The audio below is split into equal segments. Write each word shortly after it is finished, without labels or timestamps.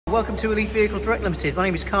Welcome to Elite Vehicles Direct Limited. My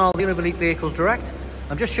name is Carl, the owner of Elite Vehicles Direct.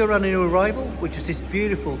 I'm just showing around a new arrival, which is this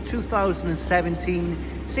beautiful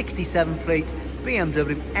 2017 67 plate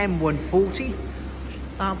BMW M140.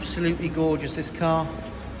 Absolutely gorgeous, this car.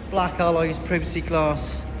 Black alloys, privacy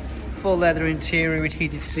glass, full leather interior with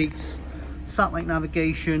heated seats, satellite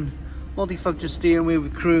navigation, multifunction steering wheel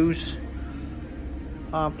with cruise.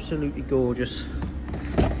 Absolutely gorgeous.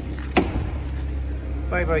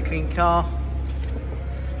 Very, very clean car.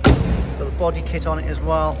 Got a body kit on it as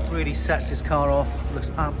well. Really sets this car off.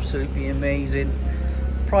 Looks absolutely amazing.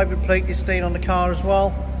 Private plate is staying on the car as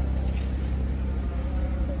well.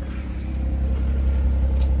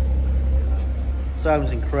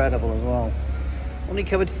 Sounds incredible as well. Only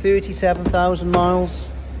covered 37,000 miles.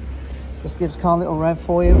 Just gives the car a little rev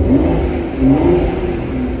for you.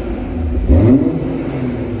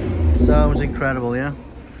 Sounds incredible, yeah?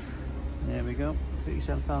 There we go,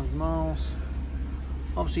 37,000 miles.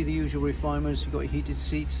 Obviously the usual refinements, you've got your heated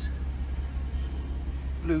seats,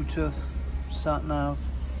 Bluetooth, sat nav,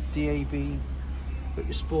 DAB, got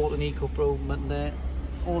your Sport and Eco Pro button there,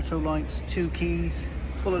 auto lights, 2 keys,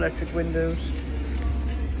 full electric windows.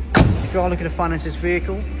 If you are looking to finance this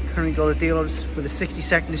vehicle, currently got a deal with a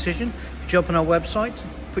 60-second decision. Jump on our website,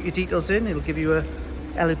 put your details in, it'll give you a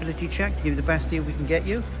eligibility check to give you the best deal we can get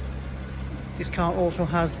you. This car also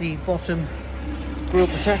has the bottom grille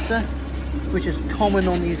protector, which is common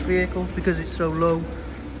on these vehicles because it's so low,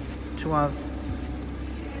 to have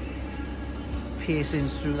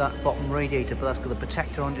piercings through that bottom radiator, but that's got a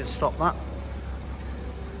protector on it to stop that.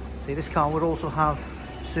 See, this car would also have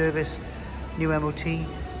service, new MOT. You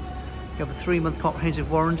have a 3-month comprehensive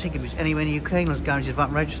warranty, give us anywhere in the UK, unless guaranteed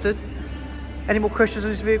VAT registered. Any more questions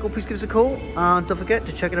on this vehicle, please give us a call, and don't forget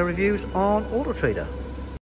to check out our reviews on Auto Trader.